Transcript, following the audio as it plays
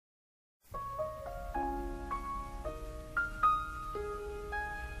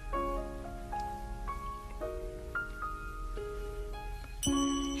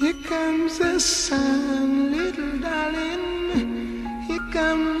comes the sun, little darling. Here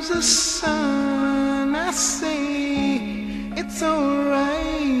comes the sun. I say it's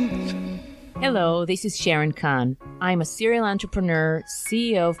alright. Hello, this is Sharon Khan. I'm a serial entrepreneur,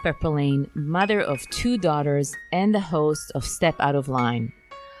 CEO of Pepper Lane, mother of 2 daughters, and the host of Step Out of Line.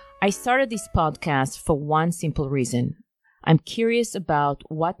 I started this podcast for one simple reason. I'm curious about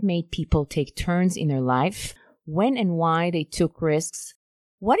what made people take turns in their life, when and why they took risks,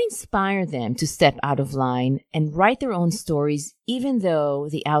 what inspired them to step out of line and write their own stories even though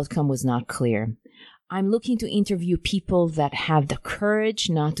the outcome was not clear. I'm looking to interview people that have the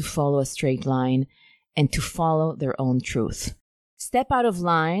courage not to follow a straight line and to follow their own truth. Step Out of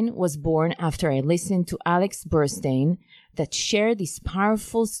Line was born after I listened to Alex Burstein that shared this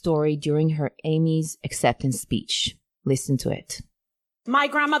powerful story during her Amy's acceptance speech. Listen to it. My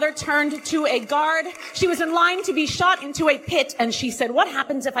grandmother turned to a guard. She was in line to be shot into a pit, and she said, "What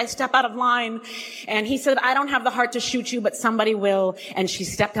happens if I step out of line?" And he said, "I don't have the heart to shoot you, but somebody will." And she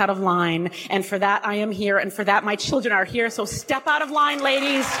stepped out of line, and for that I am here, and for that my children are here. So step out of line,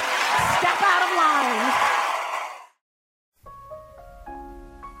 ladies. Step out of line.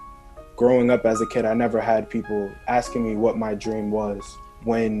 Growing up as a kid, I never had people asking me what my dream was.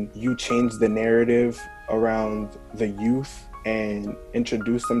 When you change the narrative around the youth and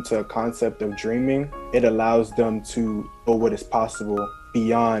introduce them to a concept of dreaming, it allows them to know what is possible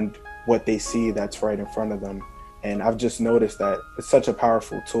beyond what they see that's right in front of them. And I've just noticed that it's such a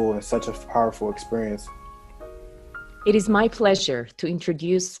powerful tool and such a powerful experience. It is my pleasure to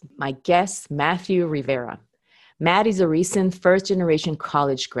introduce my guest, Matthew Rivera. Matt is a recent first-generation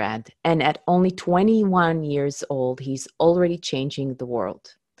college grad, and at only 21 years old, he's already changing the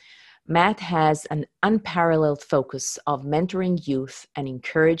world. Matt has an unparalleled focus of mentoring youth and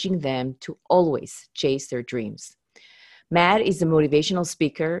encouraging them to always chase their dreams. Matt is a motivational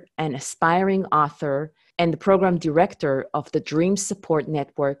speaker, an aspiring author, and the program director of the Dream Support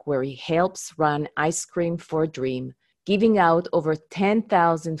Network, where he helps run Ice Cream for a Dream, giving out over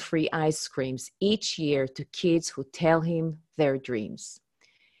 10,000 free ice creams each year to kids who tell him their dreams.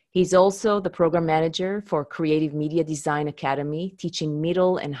 He's also the program manager for Creative Media Design Academy, teaching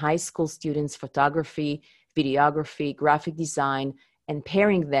middle and high school students photography, videography, graphic design, and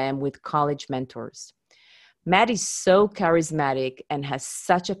pairing them with college mentors. Matt is so charismatic and has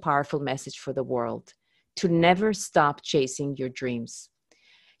such a powerful message for the world: to never stop chasing your dreams.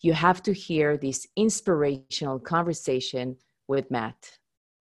 You have to hear this inspirational conversation with Matt.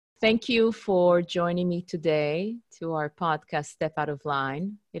 Thank you for joining me today to our podcast, Step Out of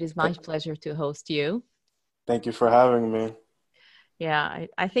Line. It is my pleasure to host you. Thank you for having me. Yeah,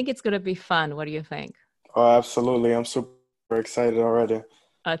 I think it's going to be fun. What do you think? Oh, absolutely. I'm super excited already.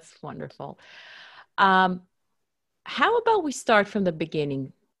 That's wonderful. How about we start from the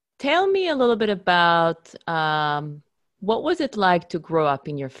beginning? Tell me a little bit about what was it like to grow up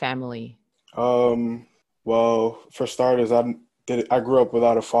in your family? Well, for starters, I grew up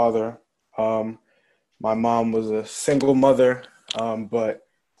without a father. My mom was a single mother, but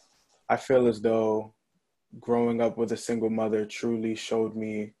I feel as though growing up with a single mother truly showed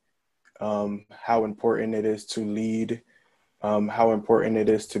me how important it is to lead, how important it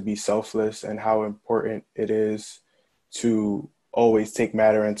is to be selfless, and how important it is to always take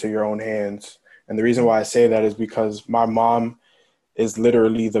matter into your own hands. And the reason why I say that is because my mom is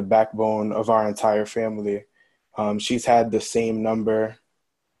literally the backbone of our entire family. She's had the same number,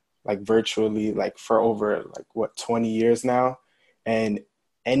 like virtually, like for over 20 years now. And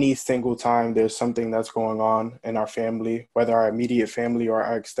any single time there's something that's going on in our family, whether our immediate family or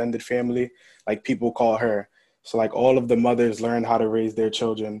our extended family, like people call her. So like all of the mothers learn how to raise their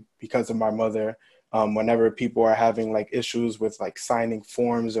children because of my mother. Whenever people are having like issues with like signing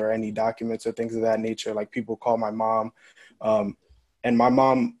forms or any documents or things of that nature, like people call my mom. And my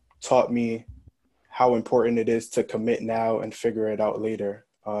mom taught me how important it is to commit now and figure it out later.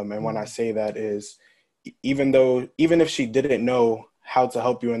 And when I say that is, even if she didn't know how to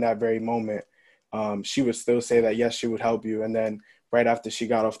help you in that very moment, she would still say that, yes, she would help you. And then right after she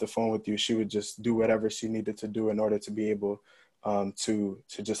got off the phone with you, she would just do whatever she needed to do in order to be able to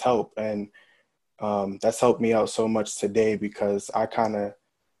just help. And that's helped me out so much today because I kind of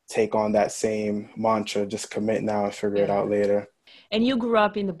take on that same mantra, just commit now and figure it out later. And you grew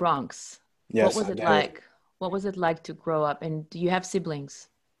up in the Bronx. Yes, what was it like? What was it like to grow up? And do you have siblings?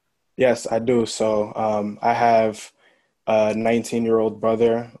 Yes, I do. So I have a 19-year-old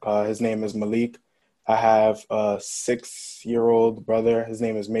brother. His name is Malik. I have a 6-year-old brother. His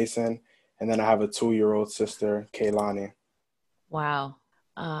name is Mason. And then I have a 2-year-old sister, Kaylani. Wow.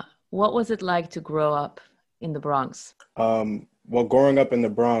 What was it like to grow up in the Bronx? well, growing up in the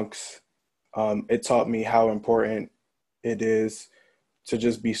Bronx, it taught me how important it is to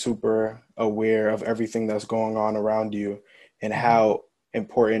just be super aware of everything that's going on around you, and how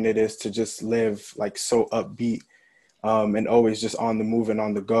important it is to just live like so upbeat, and always just on the move and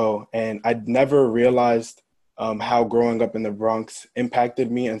on the go. And I never realized how growing up in the Bronx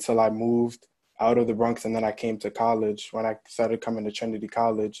impacted me until I moved out of the Bronx, and then I came to college when I started coming to Trinity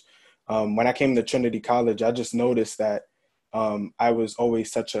College. When I came to Trinity College, I just noticed that I was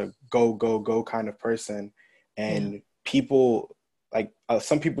always such a go, go, go kind of person. And people, like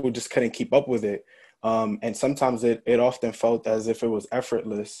some people just couldn't keep up with it. And sometimes it often felt as if it was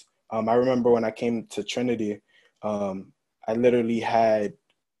effortless. I remember when I came to Trinity, I literally had,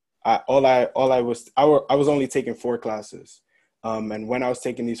 I was only taking 4 classes. And when I was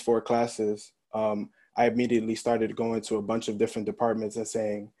taking these 4 classes, I immediately started going to a bunch of different departments and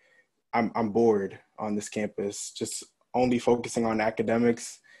saying, I'm bored on this campus. Just only focusing on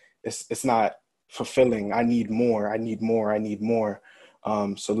academics, it's not fulfilling. I need more. I need more. I need more.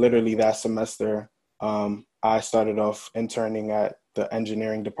 So literally that semester, I started off interning at the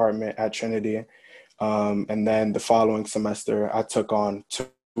engineering department at Trinity. And then the following semester, I took on 2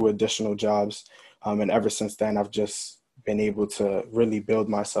 additional jobs. And ever since then, I've just been able to really build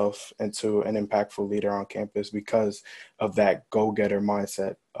myself into an impactful leader on campus because of that go-getter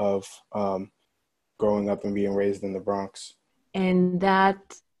mindset of growing up and being raised in the Bronx. And that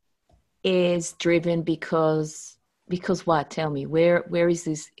is driven because what? Tell me, where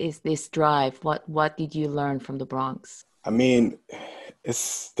is this drive? What did you learn from the Bronx? I mean,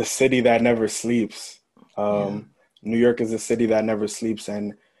 it's the city that never sleeps. New York is a city that never sleeps,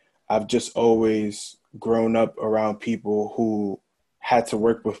 and I've just always grown up around people who had to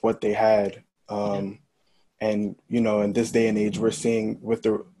work with what they had. And you know, in this day and age, we're seeing with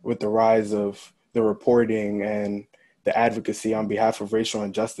the rise of the reporting and the advocacy on behalf of racial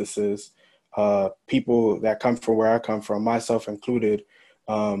injustices, people that come from where I come from, myself included,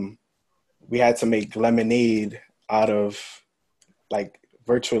 we had to make lemonade out of like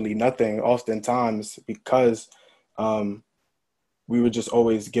virtually nothing oftentimes because we were just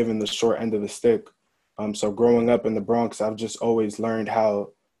always given the short end of the stick. So growing up in the Bronx, I've just always learned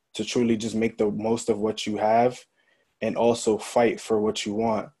how to truly just make the most of what you have and also fight for what you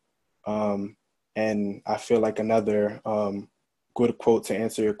want. And I feel like another good quote to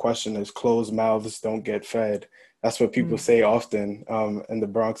answer your question is closed mouths don't get fed. That's what people say often in the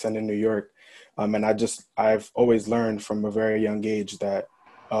Bronx and in New York. And I've always learned from a very young age that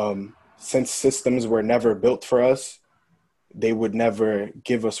since systems were never built for us, they would never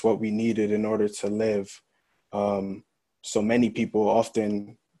give us what we needed in order to live. So many people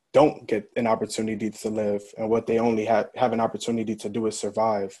often don't get an opportunity to live, and what they only have an opportunity to do is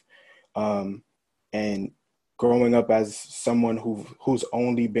survive. And growing up as someone who's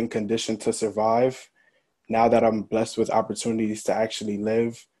only been conditioned to survive, now that I'm blessed with opportunities to actually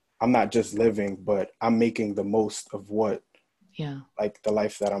live, I'm not just living, but I'm making the most of like the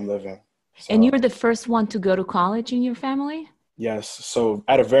life that I'm living. So, and you're the first one to go to college in your family? Yes. So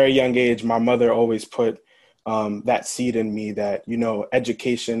at a very young age, my mother always put that seed in me that, you know,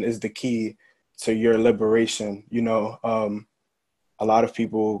 education is the key to your liberation. You know, a lot of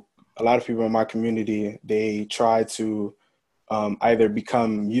people in my community, they try to either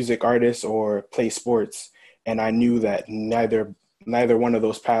become music artists or play sports. And I knew that neither one of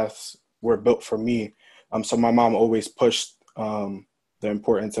those paths were built for me. So my mom always pushed the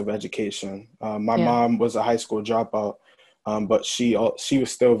importance of education. My mom was a high school dropout, but she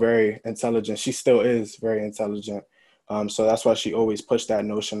was still very intelligent. She still is very intelligent. So that's why she always pushed that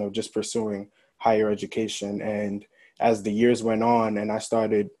notion of just pursuing higher education. And as the years went on and I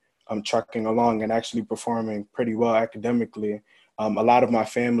started trucking along and actually performing pretty well academically, a lot of my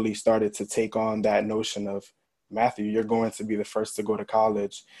family started to take on that notion of, Matthew, you're going to be the first to go to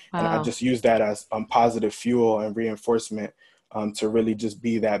college. Wow. And I just use that as positive fuel and reinforcement to really just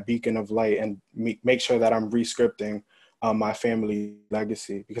be that beacon of light and make sure that I'm re-scripting my family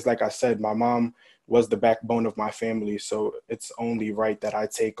legacy. Because like I said, my mom was the backbone of my family. So it's only right that I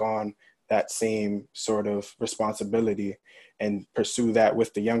take on that same sort of responsibility and pursue that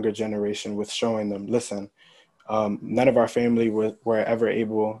with the younger generation, with showing them, listen, none of our family were ever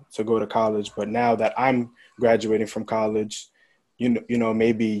able to go to college, but now that I'm graduating from college, you know,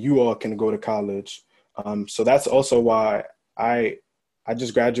 maybe you all can go to college. So that's also why I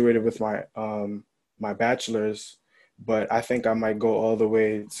just graduated with my my bachelor's, but I think I might go all the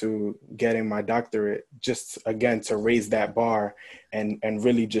way to getting my doctorate, just again to raise that bar and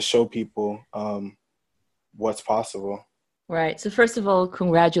really just show people what's possible. Right. So first of all,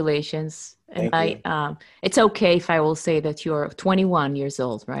 congratulations. And Thank you. it's okay if I will say that you're 21 years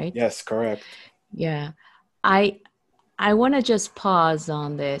old, right? Yes, correct. Yeah. I I want to just pause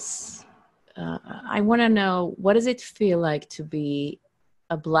on this. I want to know, what does it feel like to be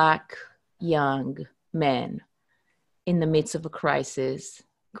a Black young man in the midst of a crisis,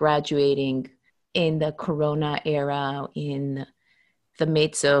 graduating in the Corona era, in the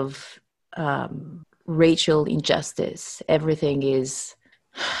midst of racial injustice? Everything is,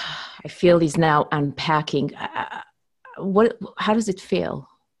 I feel, is now unpacking. How does it feel?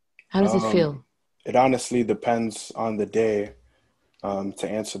 How does it Um, feel? it honestly depends on the day, to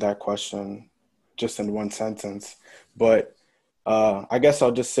answer that question just in one sentence. But I guess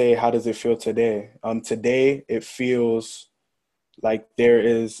I'll just say, how does it feel today? Today, it feels like there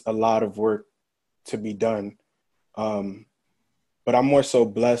is a lot of work to be done. Um, but I'm more so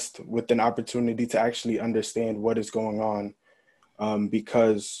blessed with an opportunity to actually understand what is going on,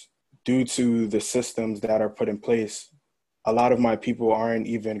 because due to the systems that are put in place, a lot of my people aren't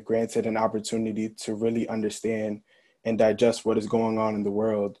even granted an opportunity to really understand and digest what is going on in the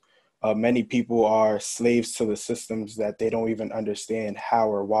world. Many people are slaves to the systems that they don't even understand how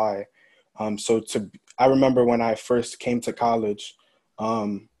or why. I remember when I first came to college,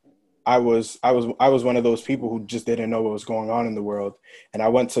 um, I was one of those people who just didn't know what was going on in the world, and I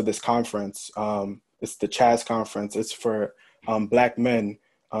went to this conference. It's the Chaz conference. It's for Black men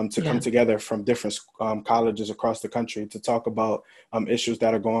to come Yeah. together from different colleges across the country to talk about issues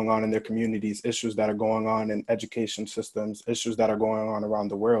that are going on in their communities, issues that are going on in education systems, issues that are going on around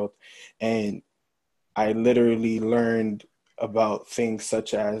the world, and I literally learned about things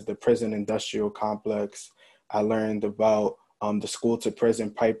such as the prison industrial complex. I learned about the school to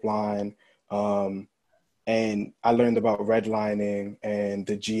prison pipeline. Um, and I learned about redlining and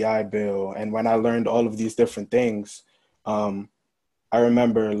the GI Bill. And when I learned all of these different things, um, I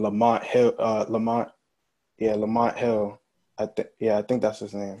remember Lamont Hill. I think that's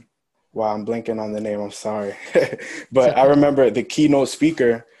his name. Wow, I'm blanking on the name. I'm sorry. It's But I okay. remember the keynote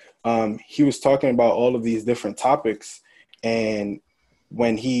speaker, he was talking about all of these different topics. And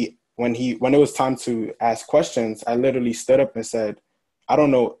when it was time to ask questions, I literally stood up and said, I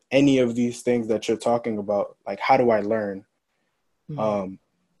don't know any of these things that you're talking about. Like, how do I learn? Mm. Um,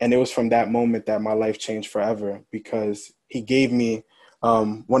 and it was from that moment that my life changed forever, because he gave me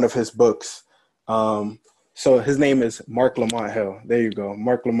one of his books. So his name is Mark Lamont Hill. There you go,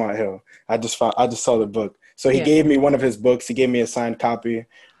 Mark Lamont Hill. I just saw the book. So he Yeah. gave me one of his books. He gave me a signed copy.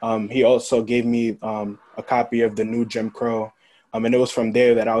 He also gave me a copy of The New Jim Crow. And it was from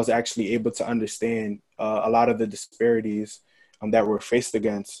there that I was actually able to understand a lot of the disparities that we're faced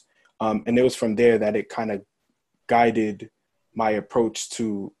against. And it was from there that it kind of guided my approach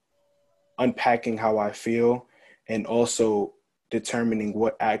to unpacking how I feel, and also determining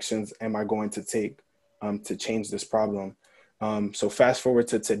what actions am I going to take to change this problem. So fast forward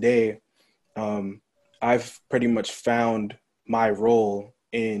to today, um, I've pretty much found my role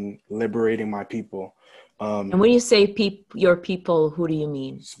in liberating my people. And when you say your people, who do you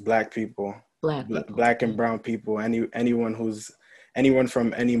mean? Black people, Black people. black and Mm. brown people, anyone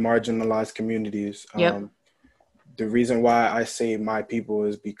from any marginalized communities. Yep. The reason why I say my people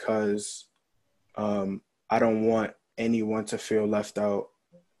is because I don't want anyone to feel left out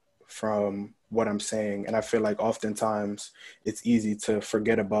from what I'm saying. And I feel like oftentimes it's easy to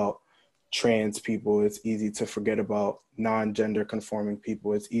forget about trans people. It's easy to forget about non-gender conforming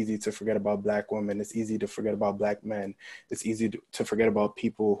people. It's easy to forget about Black women. It's easy to forget about Black men. It's easy to forget about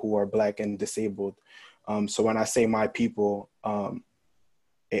people who are Black and disabled. So when I say my people,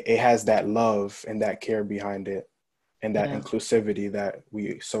 it has that love and that care behind it, and that Yeah. inclusivity that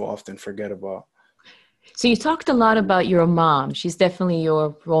we so often forget about. So you talked a lot about your mom. She's definitely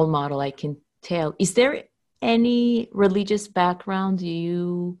your role model, I can tell. Is there any religious background? Do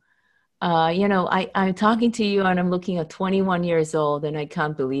you, I'm talking to you and I'm looking at 21 years old and I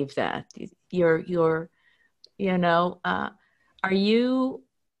can't believe that. You're, you know, are you,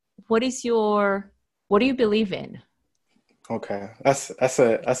 what is your, what do you believe in? Okay, that's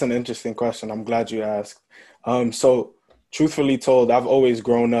an interesting question. I'm glad you asked. So truthfully told, I've always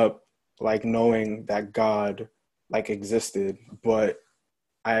grown up like knowing that God like existed, but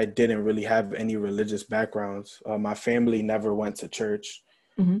I didn't really have any religious backgrounds. My family never went to church.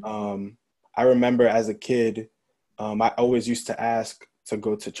 Mhm. I remember as a kid, I always used to ask to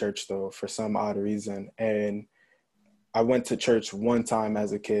go to church though for some odd reason, and I went to church one time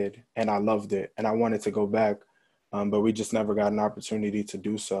as a kid and I loved it and I wanted to go back, but we just never got an opportunity to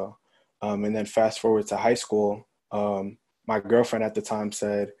do so. And then fast forward to high school, my girlfriend at the time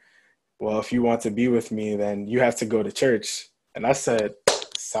said, well, if you want to be with me, then you have to go to church. And I said,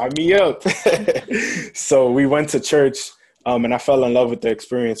 Sign me up. So we went to church, and I fell in love with the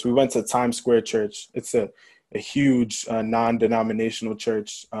experience. We went to Times Square Church. It's a huge non-denominational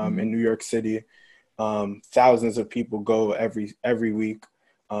church in New York City. Thousands of people go every week.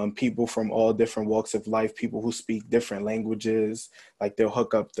 People from all different walks of life, people who speak different languages, like they'll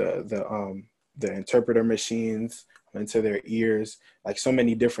hook up the interpreter machines into their ears, like so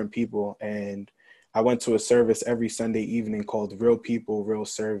many different people. And I went to a service every Sunday evening called Real People, Real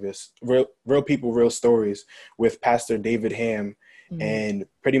Service, Real People, Real Stories with Pastor David Ham. And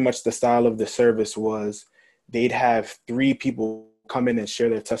pretty much the style of the service was they'd have 3 people come in and share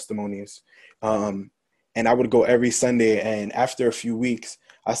their testimonies. And I would go every Sunday. And after a few weeks,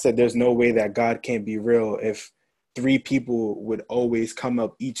 I said, there's no way that God can't be real if 3 people would always come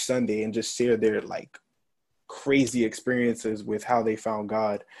up each Sunday and just share their like crazy experiences with how they found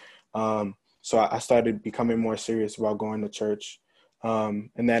God. So I started becoming more serious about going to church. And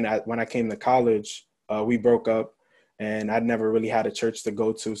then when I came to college, we broke up and I'd never really had a church to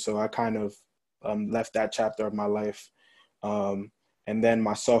go to. So I kind of left that chapter of my life. And then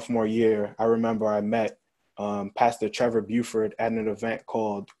my sophomore year, I remember I met Pastor Trevor Buford at an event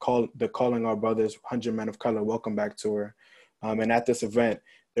called the Calling Our Brothers 100 Men of Color Welcome Back Tour. And at this event,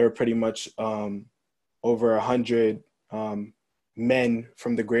 there were pretty much over 100 men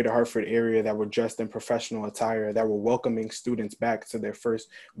from the greater Hartford area that were dressed in professional attire that were welcoming students back to their first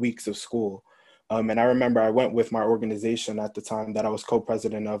weeks of school. And I remember I went with my organization at the time that I was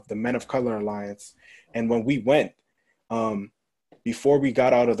co-president of, the Men of Color Alliance. And when we went, before we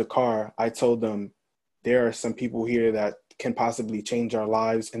got out of the car, I told them, there are some people here that can possibly change our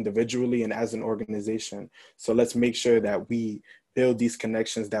lives individually and as an organization. So let's make sure that we build these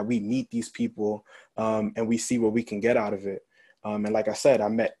connections, that we meet these people, and we see what we can get out of it. And like I said, I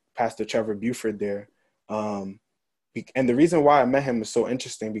met Pastor Trevor Buford there. And the reason why I met him was so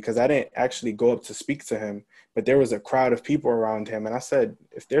interesting because I didn't actually go up to speak to him, but there was a crowd of people around him. And I said,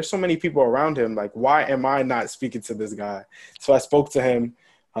 if there's so many people around him, like, why am I not speaking to this guy? So I spoke to him.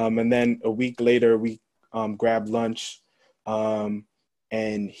 And then a week later, we grabbed lunch.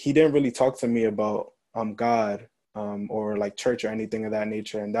 And he didn't really talk to me about God or like church or anything of that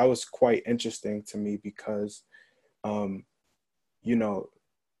nature. And that was quite interesting to me because, you know,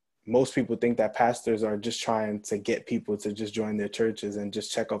 most people think that pastors are just trying to get people to just join their churches and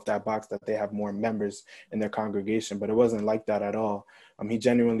just check off that box that they have more members in their congregation. But it wasn't like that at all. He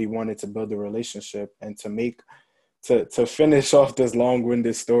genuinely wanted to build a relationship and to finish off this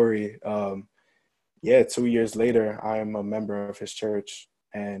long-winded story. 2 years later, I am a member of his church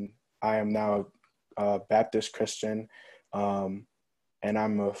and I am now a Baptist Christian. And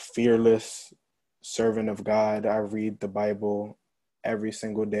I'm a fearless servant of God. I read the Bible every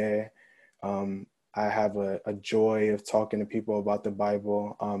single day. I have a joy of talking to people about the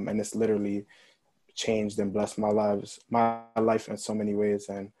Bible. And it's literally changed and blessed my life in so many ways.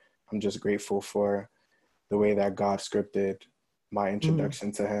 And I'm just grateful for the way that God scripted my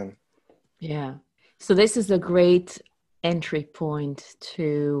introduction to him. Yeah. So this is a great entry point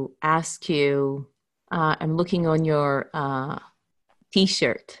to ask you. I'm looking on your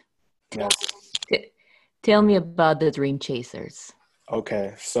T-shirt. Yes. Tell me about the Dream Chasers.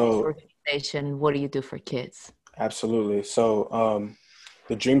 Okay, so organization and what do you do for kids? Absolutely. So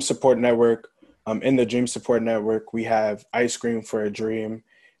the Dream Support Network, in the Dream Support Network, we have Ice Cream for a Dream,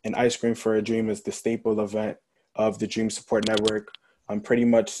 and Ice Cream for a Dream is the staple event of the Dream Support Network. Pretty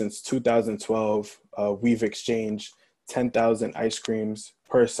much since 2012, we've exchanged 10,000 ice creams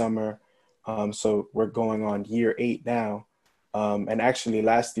per summer. So we're going on year 8 now. And actually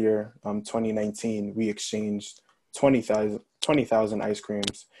last year, 2019, we exchanged 20,000 ice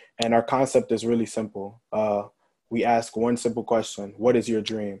creams. And our concept is really simple. We ask one simple question: what is your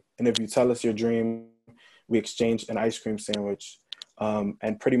dream? And if you tell us your dream, we exchange an ice cream sandwich.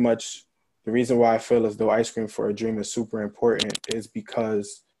 And pretty much the reason why I feel as though Ice Cream for a Dream is super important is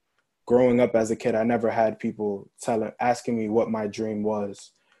because growing up as a kid, I never had people asking me what my dream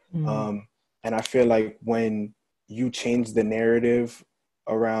was. And I feel like when you change the narrative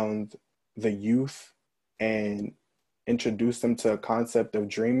around the youth and introduce them to a concept of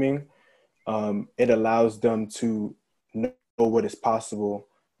dreaming, it allows them to know what is possible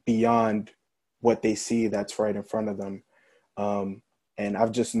beyond what they see that's right in front of them. And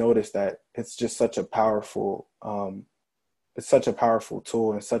I've just noticed that it's just such a powerful, it's such a powerful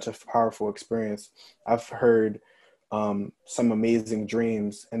tool and such a powerful experience. I've heard some amazing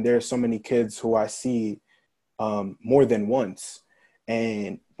dreams, and there are so many kids who I see more than once.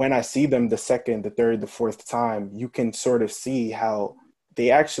 And when I see them the second, the third, the fourth time, you can sort of see how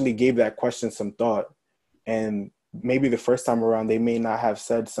they actually gave that question some thought. And maybe the first time around, they may not have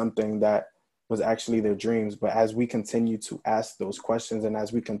said something that was actually their dreams. But as we continue to ask those questions and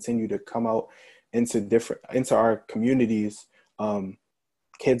as we continue to come out into our communities,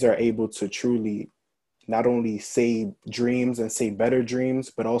 kids are able to truly not only say dreams and say better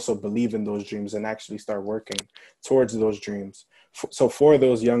dreams, but also believe in those dreams and actually start working towards those dreams. So for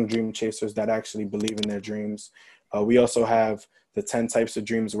those young dream chasers that actually believe in their dreams, we also have the 10 types of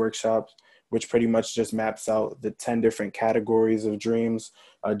dreams workshops, which pretty much just maps out the 10 different categories of dreams.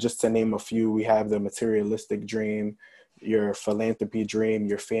 Just to name a few, we have the materialistic dream, your philanthropy dream,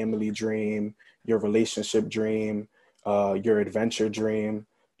 your family dream, your relationship dream, your adventure dream,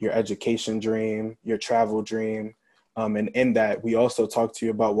 your education dream, your travel dream. And in that, we also talk to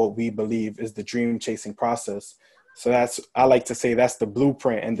you about what we believe is the dream chasing process. So I like to say that's the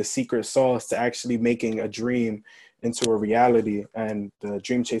blueprint and the secret sauce to actually making a dream into a reality. And the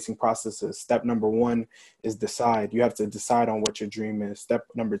dream chasing process is step number 1 is decide. You have to decide on what your dream is. Step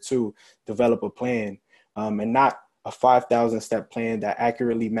number 2, develop a plan, and not a 5,000 step plan that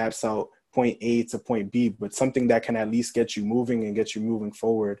accurately maps out point A to point B, but something that can at least get you moving and get you moving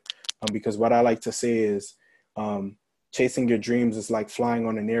forward. Because what I like to say is chasing your dreams is like flying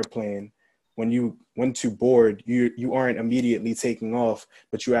on an airplane. When too bored, you aren't immediately taking off,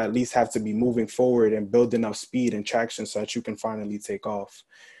 but you at least have to be moving forward and build enough speed and traction so that you can finally take off.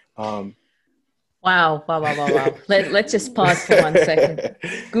 Wow. Let's just pause for 1 second.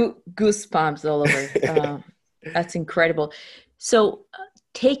 Goosebumps all over. That's incredible. So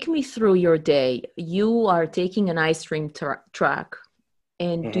take me through your day. You are taking an ice cream truck.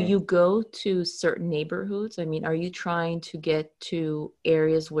 And do you go to certain neighborhoods? I mean, are you trying to get to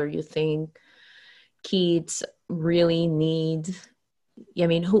areas where you think kids really need? I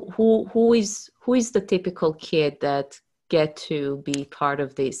mean, who is the typical kid that get to be part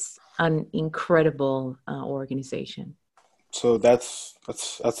of this incredible organization? So that's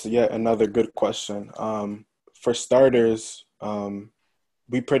yet another good question. For starters,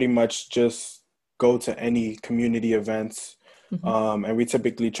 we pretty much just go to any community events. And we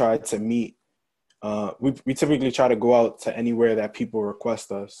typically try to meet. We typically try to go out to anywhere that people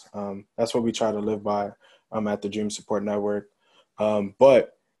request us. That's what we try to live by at the Dream Support Network.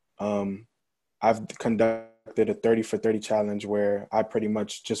 But I've conducted a 30 for 30 challenge where I pretty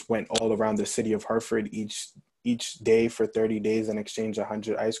much just went all around the city of Hartford each day for 30 days and exchanged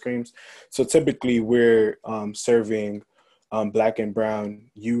 100 ice creams. So typically we're serving Black and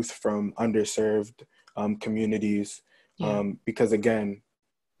brown youth from underserved communities. Because again,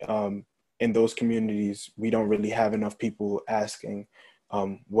 in those communities, we don't really have enough people asking,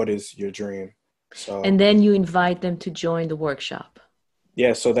 what is your dream? So, and then you invite them to join the workshop.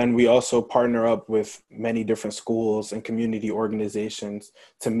 Yeah. So then we also partner up with many different schools and community organizations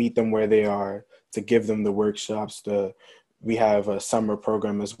to meet them where they are, to give them the workshops. We have a summer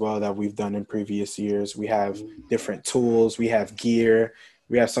program as well that we've done in previous years. We have different tools. We have gear.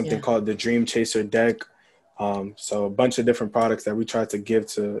 We have something called the Dream Chaser deck. So a bunch of different products that we try to give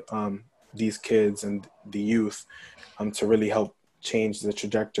to these kids and the youth to really help change the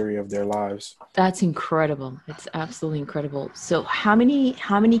trajectory of their lives. That's incredible. It's absolutely incredible. So how many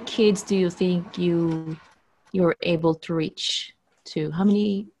kids do you think you're able to reach to? How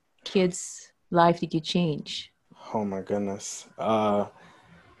many kids' life did you change? Oh my goodness. To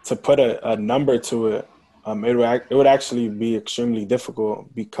put a number to it, it would actually be extremely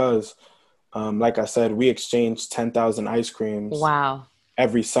difficult because like I said, we exchange 10,000 ice creams. Wow.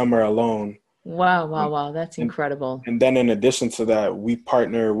 Every summer alone. Wow. That's incredible. And then in addition to that, we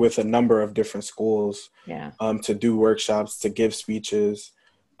partner with a number of different schools to do workshops, to give speeches.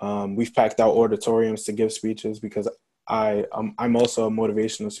 We've packed out auditoriums to give speeches because I'm also a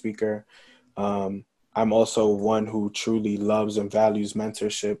motivational speaker. I'm also one who truly loves and values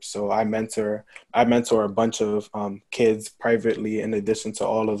mentorship. So I mentor a bunch of kids privately in addition to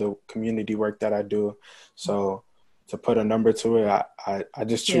all of the community work that I do. So to put a number to it, I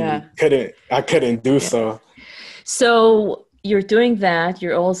just truly couldn't do so. So you're doing that.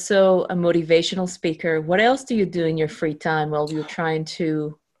 You're also a motivational speaker. What else do you do in your free time while you're trying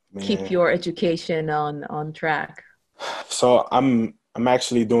to keep your education on track? So I'm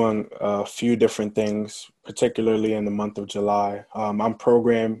actually doing a few different things, particularly in the month of July. I'm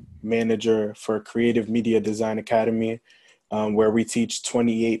program manager for Creative Media Design Academy, where we teach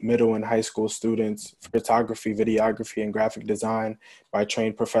 28 middle and high school students photography, videography, and graphic design by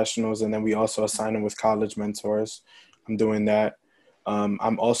trained professionals. And then we also assign them with college mentors. I'm doing that.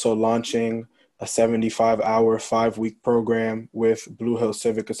 I'm also launching a 75-hour, 5-week program with Blue Hill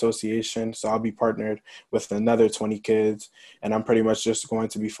Civic Association. So I'll be partnered with another 20 kids, and I'm pretty much just going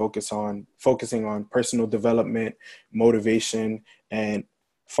to be focusing on personal development, motivation, and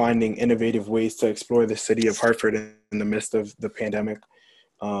finding innovative ways to explore the city of Hartford in the midst of the pandemic.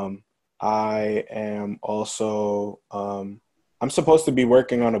 I am also, I'm supposed to be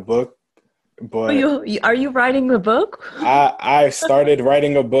working on a book, but Are you writing a book? I started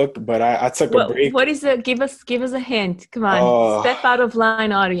writing a book, but I took a break. What is it? Give us a hint. Come on, step out of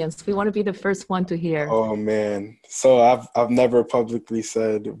line, audience. We want to be the first one to hear. Oh man. So I've never publicly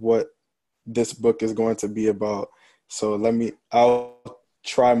said what this book is going to be about. So I'll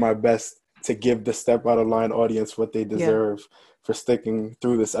try my best to give the step out of line audience what they deserve for sticking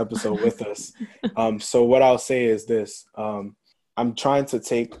through this episode with us. So what I'll say is this. I'm trying to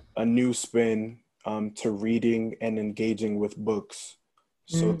take a new spin to reading and engaging with books.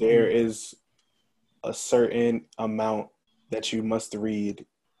 So there is a certain amount that you must read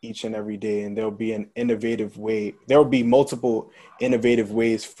each and every day, and there'll be multiple innovative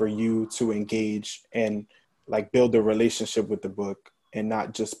ways for you to engage and like build a relationship with the book, and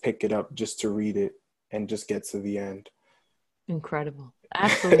not just pick it up just to read it and just get to the end. Incredible.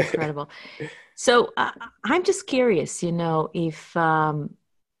 Absolutely incredible. So I'm just curious, if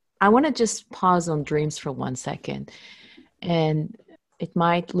I want to just pause on dreams for 1 second. And it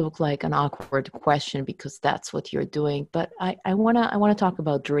might look like an awkward question because that's what you're doing. But I wanna talk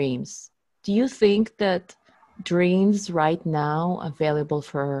about dreams. Do you think that dreams right now available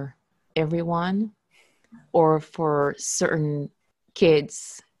for everyone or for certain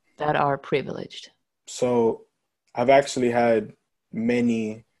kids that are privileged? So I've actually had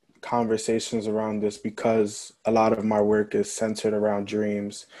many conversations around this because a lot of my work is centered around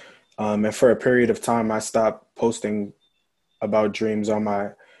dreams. And for a period of time, I stopped posting about dreams on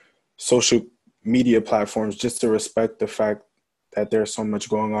my social media platforms just to respect the fact that there's so much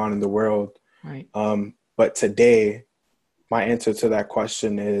going on in the world. Right. But today, my answer to that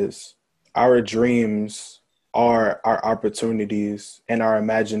question is our dreams are our opportunities and our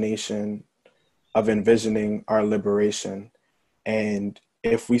imagination of envisioning our liberation. And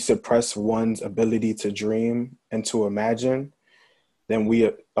if we suppress one's ability to dream and to imagine, then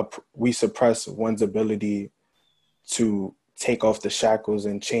we suppress one's ability to take off the shackles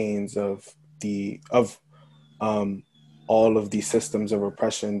and chains of all of these systems of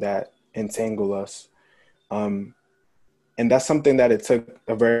oppression that entangle us. And that's something that it took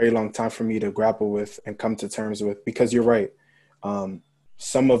a very long time for me to grapple with and come to terms with, because you're right.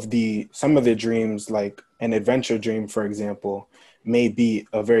 Some of the dreams, like an adventure dream, for example, may be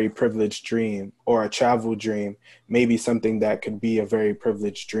a very privileged dream, or a travel dream may be something that could be a very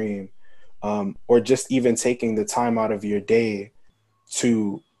privileged dream, or just even taking the time out of your day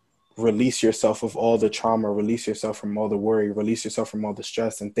to release yourself of all the trauma, release yourself from all the worry, release yourself from all the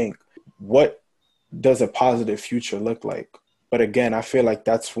stress, and think, what does a positive future look like? But again, I feel like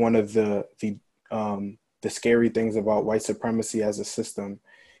that's one of the scary things about white supremacy as a system,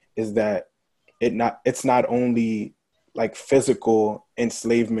 is that it's not only like physical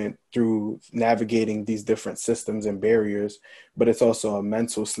enslavement through navigating these different systems and barriers, but it's also a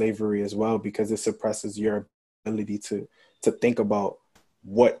mental slavery as well, because it suppresses your ability to think about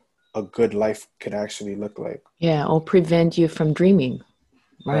what a good life could actually look like. Yeah, or prevent you from dreaming,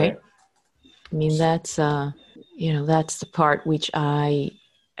 right? I mean, that's that's the part which I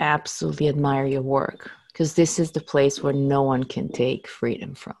absolutely admire your work, because this is the place where no one can take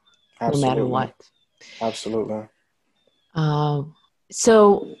freedom from, Absolutely. No matter what. Absolutely.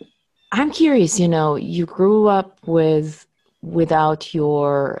 So I'm curious, you grew up without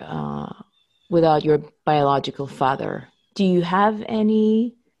your biological father. Do you have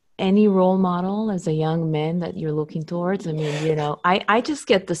any role model as a young man that you're looking towards? I mean, I just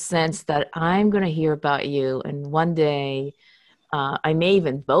get the sense that I'm going to hear about you, and one day I may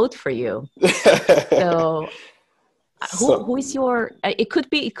even vote for you. So who is your, it could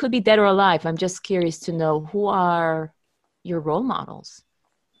be dead or alive. I'm just curious to know, who are your role models?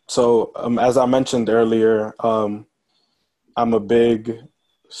 So as I mentioned earlier, I'm a big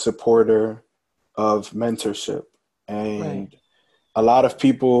supporter of mentorship, and a lot of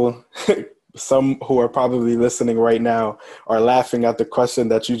people, some who are probably listening right now, are laughing at the question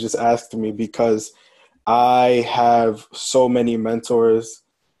that you just asked me, because I have so many mentors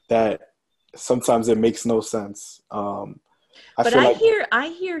that sometimes it makes no sense. I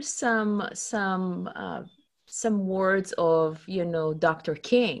hear some words of Dr.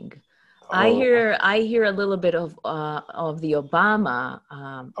 King. I hear a little bit of the Obama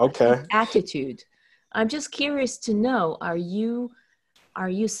attitude. I'm just curious to know, are you are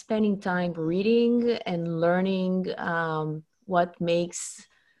you spending time reading and learning what makes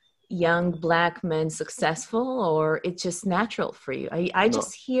young Black men successful, or it's just natural for you? I No,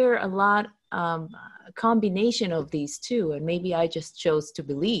 just hear a lot, a combination of these two, and maybe I just chose to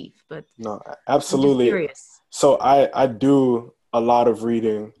believe, but no, I'm just absolutely. curious. So I do a lot of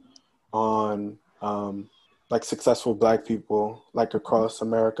reading on like successful Black people, like across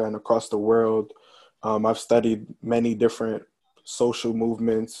America and across the world. I've studied many different social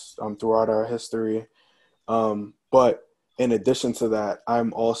movements throughout our history. But in addition to that,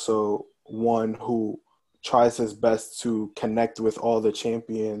 I'm also one who tries his best to connect with all the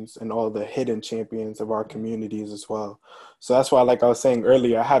champions and all the hidden champions of our communities as well. So that's why, like I was saying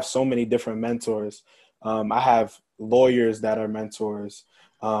earlier, I have so many different mentors. I have lawyers that are mentors.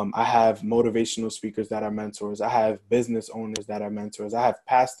 I have motivational speakers that are mentors. I have business owners that are mentors. I have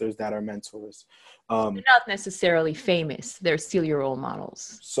pastors that are mentors. They're not necessarily famous. They're still your role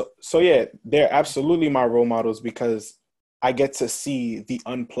models. So yeah, they're absolutely my role models because I get to see the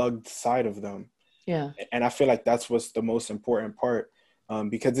unplugged side of them. Yeah. And I feel like that's what's the most important part,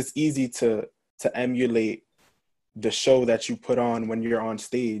 because it's easy to emulate the show that you put on when you're on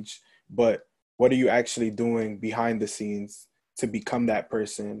stage, but what are you actually doing behind the scenes to become that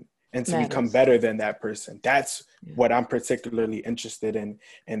person and to become Matters. better than that person? That's what I'm particularly interested in,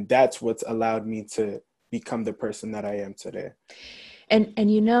 and that's what's allowed me to become the person that I am today.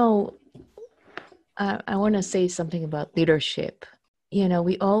 And you know, I want to say something about leadership. You know,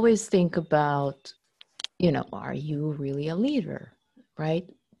 we always think about, you know, are you really a leader, right?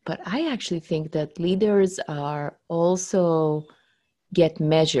 But I actually think that leaders are also get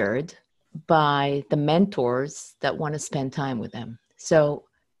measured by the mentors that want to spend time with them. So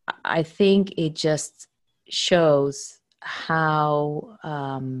I think it just shows how,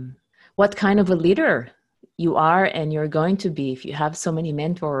 what kind of a leader you are and you're going to be if you have so many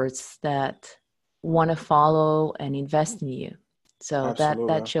mentors that want to follow and invest in you. So that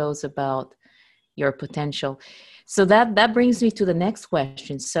Absolutely. shows about your potential. So that brings me to the next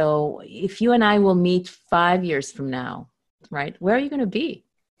question. So if you and I will meet 5 years from now, right, where are you going to be?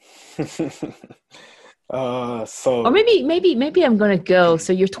 So Or maybe I'm going to go.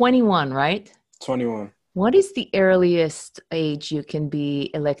 So you're 21, right? 21. What is the earliest age you can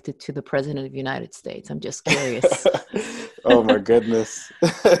be elected to the president of the United States? I'm just curious. Oh my goodness.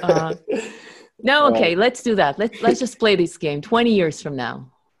 No, okay, let's do that. Let's just play this game. 20 years from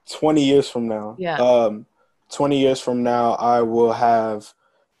now. 20 years from now. Yeah. 20 years from now, I will have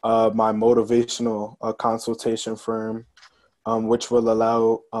my motivational consultation firm, which will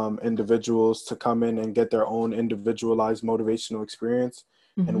allow individuals to come in and get their own individualized motivational experience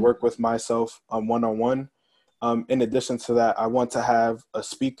and work with myself one-on-one. In addition to that, I want to have a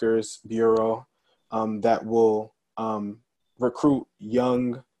speakers bureau that will recruit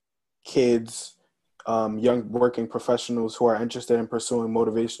young kids, young working professionals who are interested in pursuing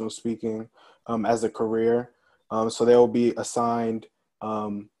motivational speaking as a career. So they will be assigned.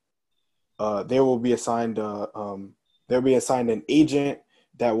 They will be assigned. They'll be assigned an agent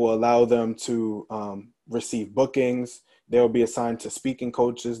that will allow them to receive bookings. They'll be assigned to speaking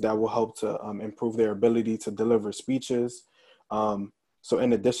coaches that will help to improve their ability to deliver speeches. So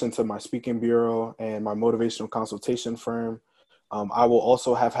in addition to my speaking bureau and my motivational consultation firm, I will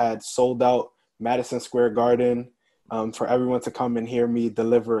also have had sold out Madison Square Garden for everyone to come and hear me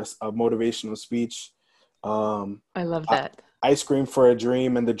deliver a motivational speech. I love that. Ice Cream for a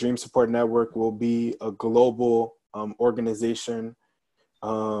Dream and the Dream Support Network will be a global organization.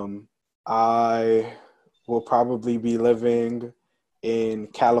 I will probably be living in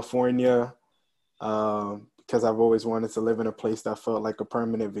California because I've always wanted to live in a place that felt like a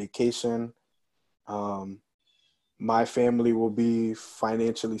permanent vacation. My family will be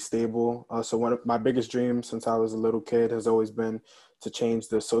financially stable. So one of my biggest dreams since I was a little kid has always been to change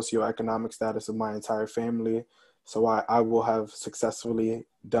the socioeconomic status of my entire family. So I will have successfully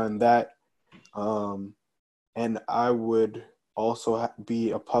done that. And I would also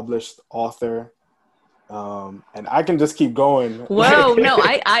be a published author. And I can just keep going. Whoa, no,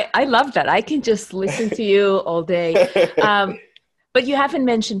 I love that. I can just listen to you all day. But you haven't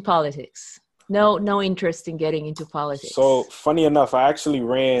mentioned politics. No interest in getting into politics. So funny enough, I actually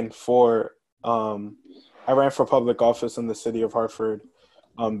ran for public office in the city of Hartford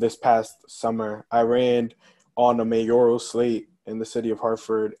this past summer. I ran on a mayoral slate in the city of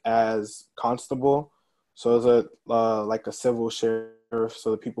Hartford as constable. So as like a civil sheriff,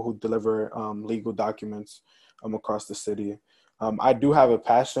 so the people who deliver legal documents across the city. I do have a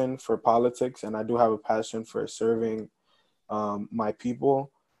passion for politics, and I do have a passion for serving my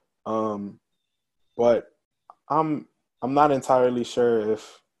people. But I'm I'm not entirely sure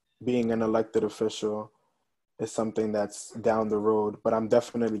if being an elected official is something that's down the road, but I'm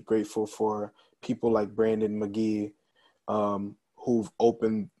definitely grateful for people like Brandon McGee, who've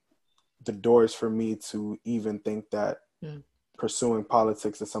opened the doors for me to even think that pursuing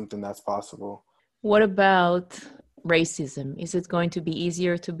politics is something that's possible. What about racism? Is it going to be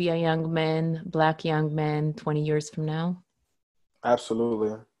easier to be a young man, Black young man, 20 years from now?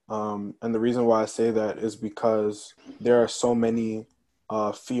 Absolutely. And the reason why I say that is because there are so many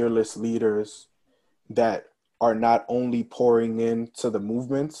fearless leaders that are not only pouring into the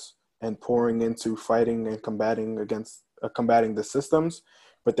movements and pouring into fighting and combating the systems,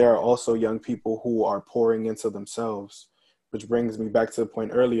 but there are also young people who are pouring into themselves, which brings me back to the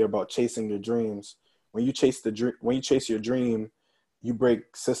point earlier about chasing your dreams. When you chase your dream, you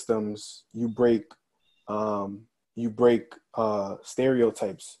break systems, you break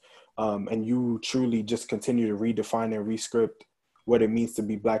stereotypes, and you truly just continue to redefine and rescript what it means to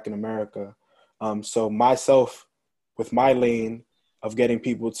be Black in America. So myself, with my lane of getting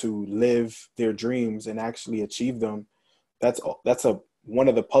people to live their dreams and actually achieve them, that's one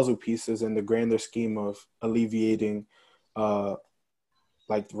of the puzzle pieces in the grander scheme of alleviating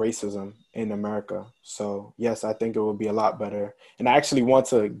like racism in America. So yes, I think it will be a lot better. And I actually want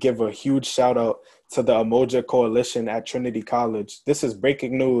to give a huge shout out to the Umoja Coalition at Trinity College. This is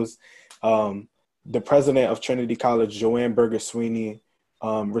breaking news. The president of Trinity College, Joanne Berger Sweeney,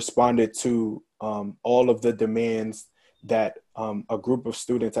 responded to all of the demands that a group of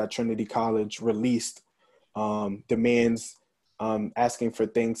students at Trinity College released, demands asking for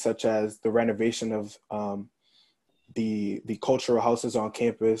things such as the renovation of the cultural houses on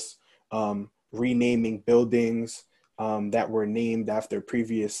campus, renaming buildings that were named after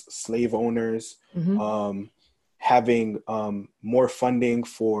previous slave owners, having more funding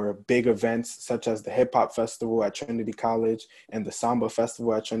for big events such as the Hip Hop Festival at Trinity College and the Samba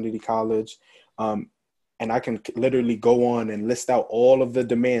Festival at Trinity College. And I can literally go on and list out all of the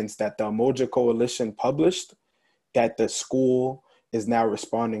demands that the Umoja Coalition published that the school is now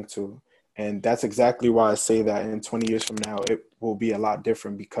responding to. And that's exactly why I say that in 20 years from now, it will be a lot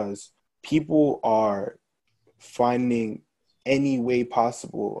different, because people are finding any way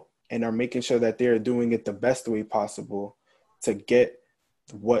possible and are making sure that they're doing it the best way possible to get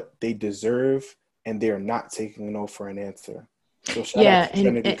what they deserve, and they're not taking no for an answer. So shout out to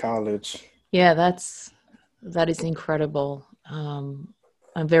Trinity College. Yeah, that is incredible. I'm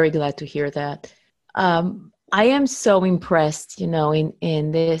very glad to hear that. I am so impressed,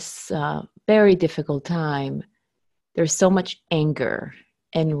 in this very difficult time. There's so much anger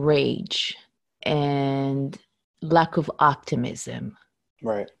and rage and lack of optimism.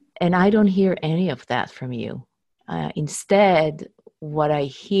 Right. And I don't hear any of that from you. Instead, what I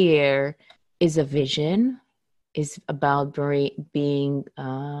hear is a vision, is about being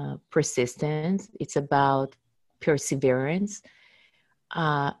persistent. It's about perseverance.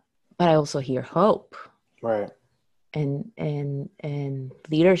 But I also hear hope. Right. And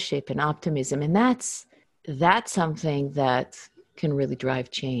leadership and optimism. And that's something that can really drive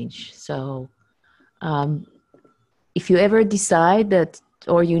change. So if you ever decide that,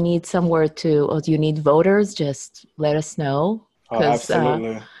 or you need somewhere to, or you need voters, just let us know. Oh,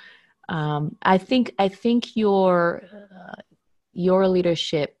 absolutely. I think your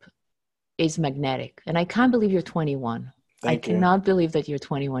leadership is magnetic, and I can't believe you're 21. I cannot believe that you're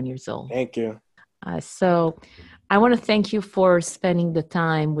 21 years old. Thank you. So I want to thank you for spending the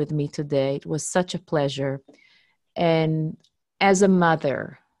time with me today. It was such a pleasure. And as a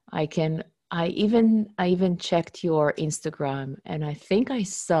mother, I even checked your Instagram, and I think I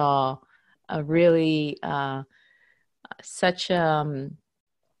saw a really such a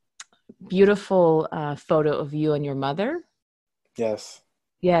beautiful photo of you and your mother. Yes.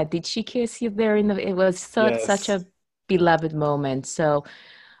 Yeah. Did she kiss you there? It was such a beloved moment. So,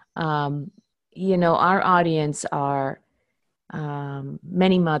 our audience are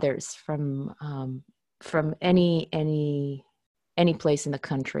many mothers from any place in the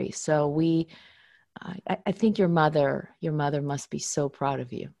country. So I think your mother must be so proud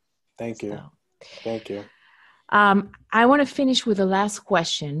of you. Thank you. Thank you. I want to finish with the last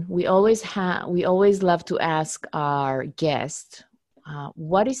question. We always love to ask our guests,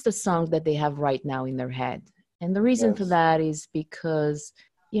 what is the song that they have right now in their head? And the reason for that is because,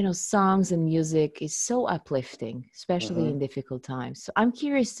 songs and music is so uplifting, especially in difficult times. So I'm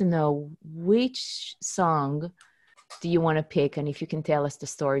curious to know, which song do you want to pick? And if you can tell us the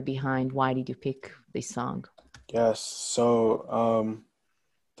story behind why did you pick this song? Yes. So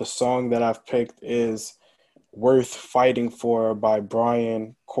the song that I've picked is Worth Fighting For by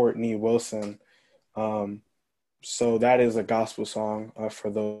Brian Courtney Wilson. So that is a gospel song for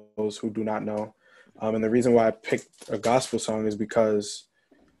those who do not know. And the reason why I picked a gospel song is because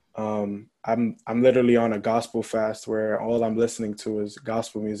I'm literally on a gospel fast where all I'm listening to is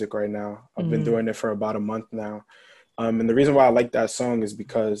gospel music right now. I've been doing it for about a month now. And the reason why I like that song is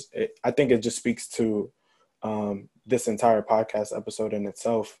because I think it just speaks to this entire podcast episode in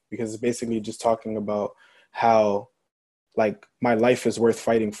itself, because it's basically just talking about how, like, my life is worth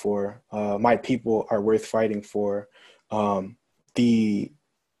fighting for. My people are worth fighting for. The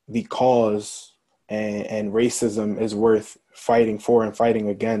cause and racism is worth fighting for and fighting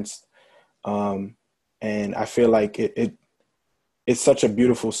against. And I feel like it's such a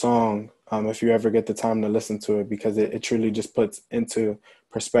beautiful song. If you ever get the time to listen to it, because it truly just puts into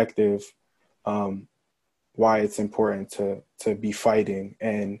perspective why it's important to be fighting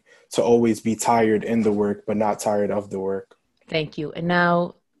and to always be tired in the work, but not tired of the work. Thank you. And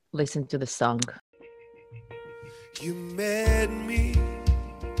now listen to the song. You met me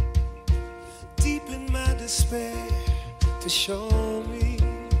deep in my despair to show me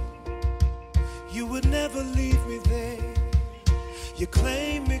you would never leave me there. You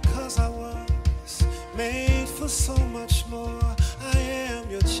claimed me 'cause I was made for so much more. I am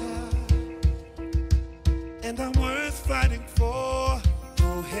your child, and I'm worth fighting for.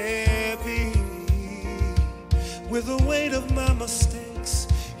 Oh, heavy with the weight of my mistakes,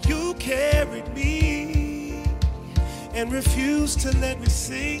 you carried me and refused to let me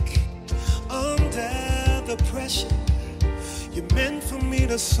sink under the pressure. You meant for me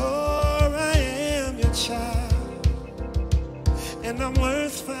to soar. I am your child, and I'm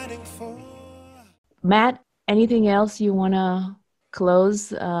worth fighting for. Matt, anything else you want to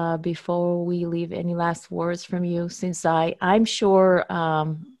close before we leave? Any last words from you? Since I'm sure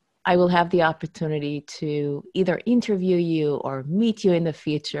I will have the opportunity to either interview you or meet you in the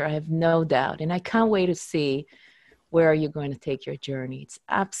future. I have no doubt. And I can't wait to see where you're going to take your journey. It's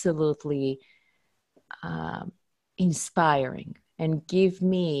absolutely inspiring and give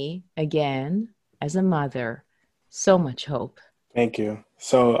me, again, as a mother, so much hope. Thank you.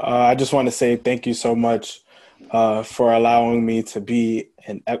 So I just want to say thank you so much for allowing me to be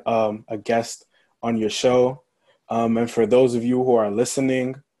a guest on your show. And for those of you who are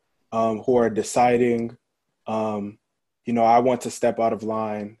listening, who are deciding, I want to step out of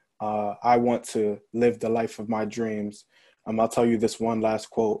line. I want to live the life of my dreams. I'll tell you this one last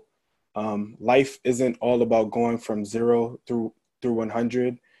quote. Life isn't all about going from 0 through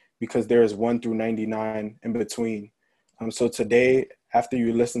 100, because there is 1 through 99 in between. So today, after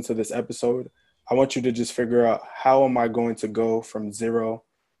you listen to this episode, I want you to just figure out, how am I going to go from 0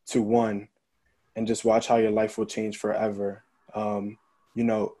 to 1, and just watch how your life will change forever.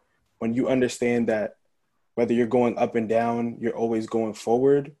 When you understand that whether you're going up and down, you're always going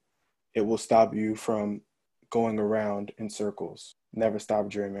forward, it will stop you from going around in circles. Never stop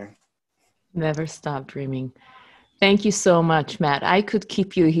dreaming. Never stop dreaming. Thank you so much, Matt. I could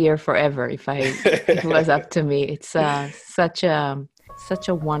keep you here forever if it was up to me. It's such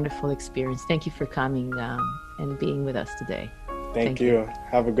a wonderful experience. Thank you for coming and being with us today. Thank you.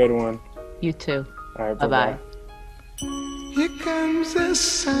 Have a good one. You too. All right, bye-bye. Here comes the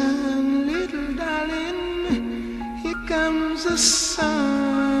sun, little darling. Here comes the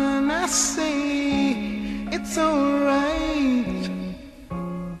sun.